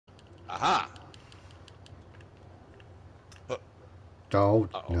Aha!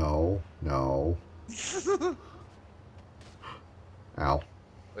 Don't. Uh-oh. No. No. Ow.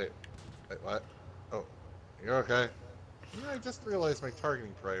 Wait, what? Oh, you're okay. Yeah, I just realized my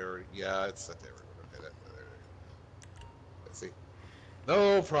targeting priority. Yeah, it's set there. Okay, there. Let's see.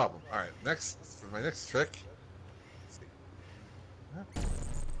 No problem. All right, next for my next trick. Let's see.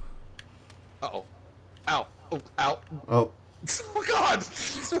 Uh-oh. Ow. Oh, ow. Oh. Oh, God!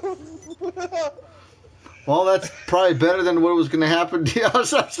 Well, that's probably better than what was going to happen. I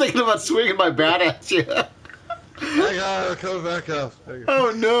was thinking about swinging my bat at you. Hang on, come back up.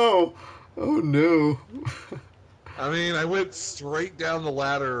 Oh, no. Oh, no. I mean, I went straight down the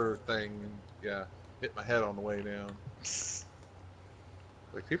ladder thing and, yeah, hit my head on the way down.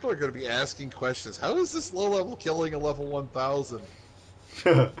 Like, people are going to be asking questions. How is this low level killing a level 1000?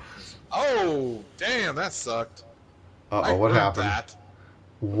 Oh, damn, that sucked. Uh-oh, what happened? That.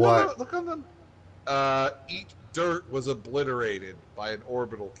 What? Look on the... each dirt was obliterated by an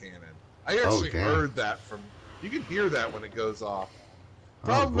orbital cannon. I actually heard that from... You can hear that when it goes off.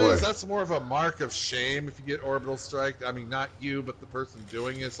 Problem is, that's more of a mark of shame if you get orbital strike. I mean, not you, but the person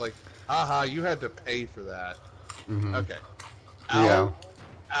doing it. It's like, haha, you had to pay for that. Mm-hmm. Okay. Ow. Yeah.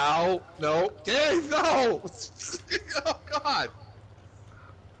 Ow. No. Dave, no! Oh, God.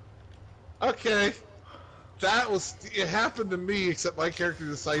 Okay. It happened to me, except my character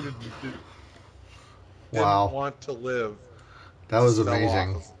decided to didn't want to live. That was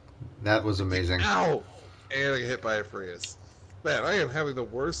amazing. That was amazing. Ow! And I get hit by a Frias. Man, I am having the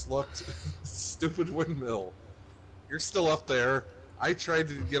worst luck. Stupid windmill. You're still up there. I tried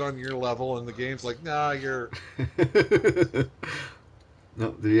to get on your level, and the game's like, nah, you're...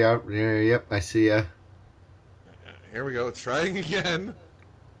 No, yep, I see ya. Here we go. Trying again.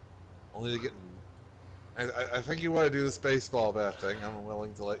 Only to get... I think you want to do this baseball bat thing. I'm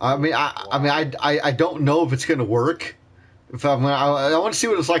willing to let you... I don't know if it's going to work. If I want to see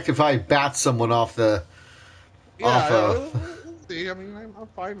what it's like if I bat someone off the... Yeah, see. I mean, I'm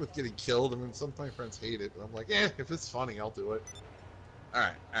fine with getting killed. I mean, some of my friends hate it, but I'm like, if it's funny, I'll do it. All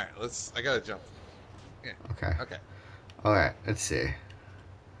right. I gotta jump. Yeah. Okay. All right. Let's see.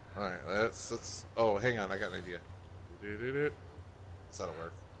 All right. Let's. Oh, hang on. I got an idea. That'll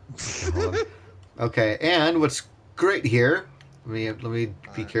work. Okay. And what's great here? Let me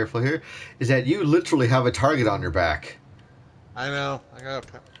be careful here. Is that you literally have a target on your back? I know. I got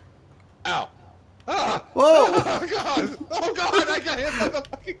a. Ow. Ah! Whoa! Oh God! Oh God! I got hit by the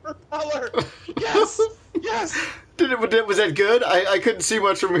fucking propeller. Yes! Was that good? I couldn't see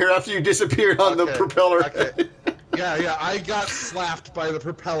much from here after you disappeared on the propeller. Yeah. I got slapped by the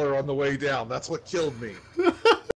propeller on the way down. That's what killed me.